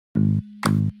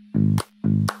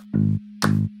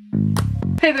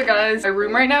Hey there guys, my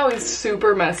room right now is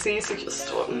super messy, so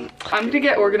just I'm gonna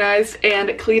get organized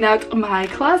and clean out my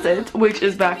closet, which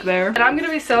is back there, and I'm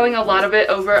gonna be selling a lot of it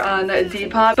over on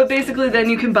Depop, but basically then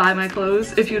you can buy my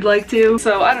clothes if you'd like to.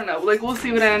 So I don't know, like we'll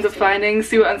see what I end up finding,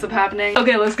 see what ends up happening.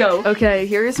 Okay, let's go. Okay,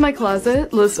 here's my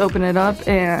closet. Let's open it up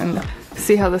and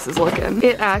see how this is looking.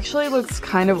 It actually looks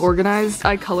kind of organized.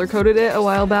 I color coded it a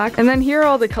while back, and then here are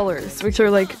all the colors, which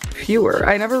are like fewer.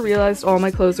 I never realized all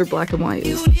my clothes are black and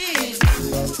white.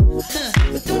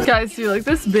 Guys, see like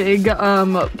this big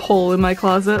hole in my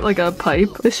closet, like a pipe.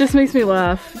 This just makes me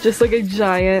laugh. Just like a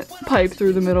giant pipe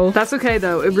through the middle. That's okay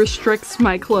though, it restricts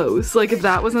my clothes. Like if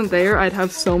that wasn't there, I'd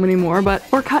have so many more, but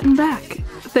we're cutting back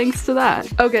thanks to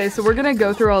that. Okay, so we're gonna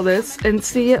go through all this and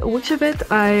see which of it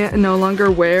I no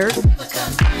longer wear.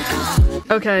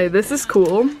 Okay, this is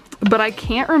cool, but I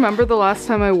can't remember the last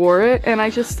time I wore it, and I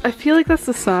feel like that's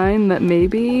a sign that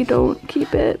maybe don't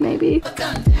keep it, maybe.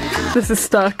 This is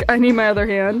stuck. I need my other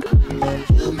hand.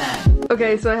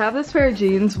 Okay, so I have this pair of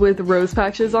jeans with rose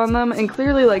patches on them, and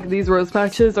clearly like these rose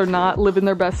patches are not living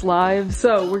their best lives.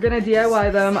 So we're gonna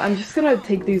DIY them. I'm just gonna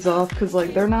take these off because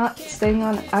like they're not staying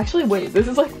on. Actually, wait, this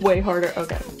is like way harder.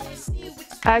 Okay.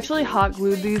 I actually hot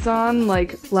glued these on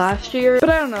like last year, but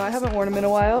I don't know, I haven't worn them in a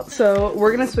while, so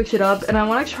we're gonna switch it up, and I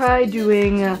want to try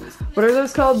doing, what are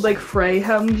those called? Like fray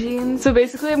hem jeans. So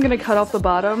basically I'm gonna cut off the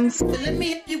bottoms.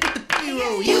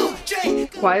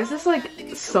 Why is this like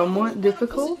somewhat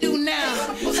difficult?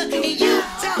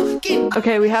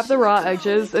 Okay, we have the raw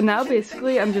edges, and now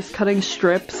basically I'm just cutting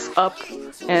strips up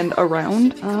and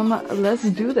around. Let's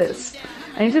do this.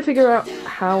 I need to figure out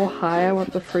how high I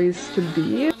want the frays to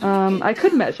be. I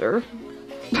could measure.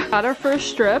 Got our first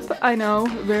strip. I know,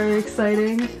 very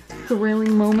exciting,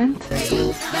 thrilling moment.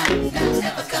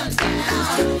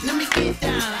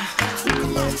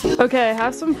 Okay, I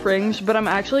have some fringe, but I'm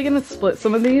actually gonna split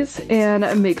some of these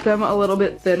and make them a little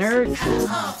bit thinner.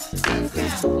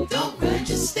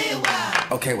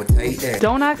 Okay, well take that.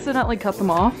 Don't accidentally cut them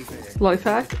off. Life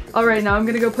hack. Alright, now I'm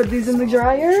gonna go put these in the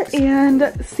dryer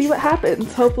and see what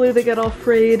happens. Hopefully they get all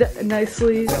frayed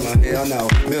nicely. Hell no.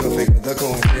 Middle finger, the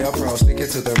corn, pro. Stick it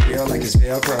to the real like it's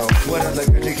pro. What other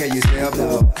country can you spell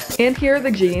no? And here are the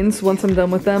jeans once I'm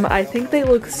done with them. I think they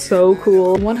look so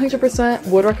cool. 100%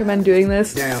 would recommend doing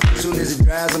this. Damn. As soon as it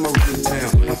dries, I'm over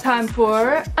town. Time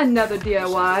for another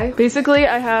DIY. Basically,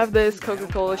 I have this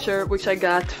Coca-Cola shirt, which I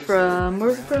got from,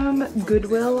 where's it from?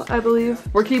 Goodwill, I believe.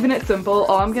 We're keeping it simple.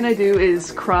 All I'm gonna do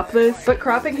is crop this, but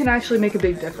cropping can actually make a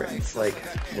big difference. Like,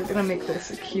 we're gonna make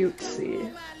this a cutesy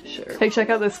shirt. Hey, check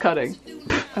out this cutting.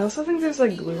 I also think there's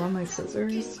like glue on my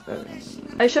scissors.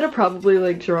 I should have probably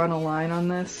like drawn a line on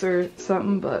this or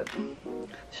something, but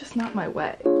it's just not my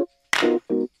way.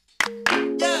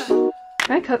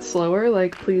 Can I cut slower?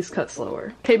 Like, please cut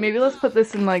slower. Okay, maybe let's put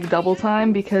this in like double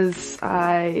time because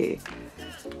I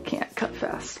can't cut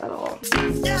fast at all.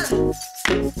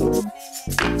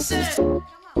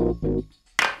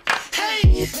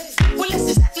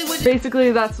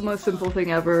 Basically, that's the most simple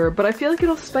thing ever, but I feel like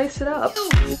it'll spice it up.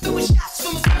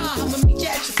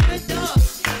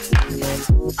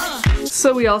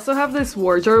 So we also have this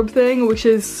wardrobe thing, which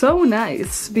is so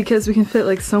nice because we can fit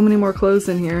like so many more clothes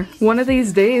in here. One of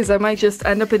these days I might just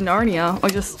end up in Narnia. I'll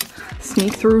just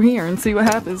sneak through here and see what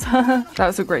happens. That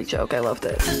was a great joke, I loved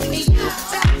it.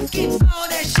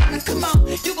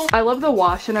 I love the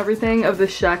wash and everything of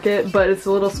this jacket, but it's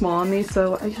a little small on me,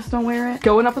 so I just don't wear it.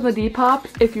 Going up on the Depop,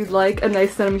 if you'd like a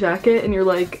nice denim jacket and you're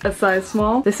like a size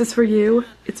small, this is for you.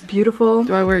 It's beautiful.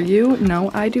 Do I wear you?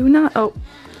 No, I do not. Oh,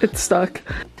 it's stuck.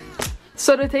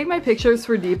 So to take my pictures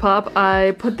for Depop,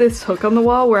 I put this hook on the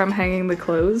wall where I'm hanging the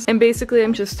clothes, and basically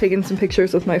I'm just taking some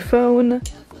pictures with my phone.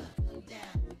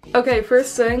 Okay,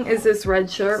 first thing is this red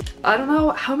shirt. I don't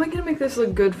know, how am I gonna make this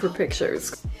look good for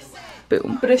pictures?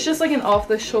 Boom. But it's just like an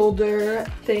off-the-shoulder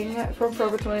thing from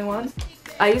Forever 21.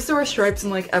 I used to wear stripes in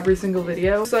like every single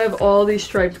video, so I have all these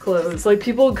striped clothes. Like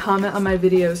people comment on my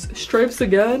videos, stripes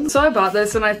again? So I bought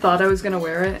this and I thought I was gonna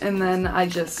wear it, and then I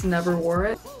just never wore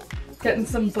it. Getting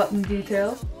some button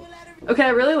detail. Okay, I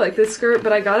really like this skirt,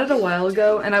 but I got it a while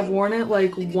ago and I've worn it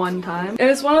like one time.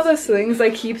 And it's one of those things I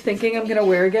keep thinking I'm gonna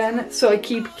wear again, so I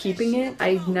keep keeping it.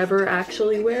 I never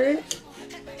actually wear it.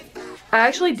 I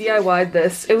actually DIY'd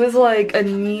this. It was like a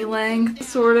knee length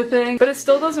sort of thing, but it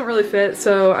still doesn't really fit,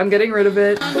 so I'm getting rid of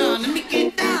it.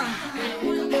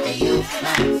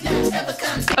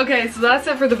 Okay, so that's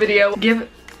it for the video.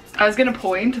 I was gonna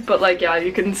point, but like, yeah,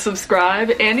 you can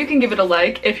subscribe and you can give it a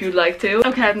like if you'd like to.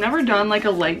 Okay, I've never done like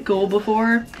a like goal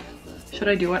before. Should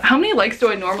I do it? How many likes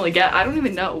do I normally get? I don't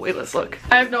even know. Wait, let's look.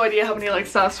 I have no idea how many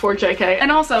likes to ask for, JK.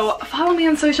 And also, follow me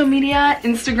on social media.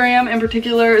 Instagram in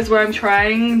particular is where I'm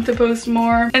trying to post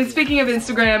more. And speaking of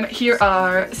Instagram, here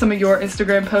are some of your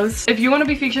Instagram posts. If you want to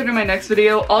be featured in my next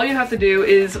video, all you have to do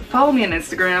is follow me on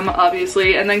Instagram,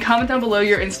 obviously, and then comment down below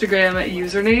your Instagram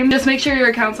username. Just make sure your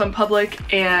account's on public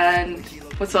and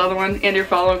what's the other one? And you're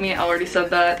following me. I already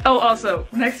said that. Oh, also,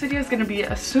 next video is gonna be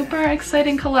a super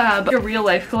exciting collab, a real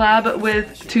life collab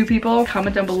with 2 people.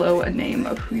 Comment down below a name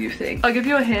of who you think. I'll give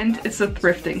you a hint. It's a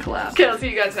thrifting collab. Okay, I'll see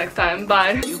you guys next time.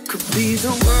 Bye. You could be the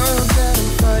world that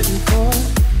I'm fighting for.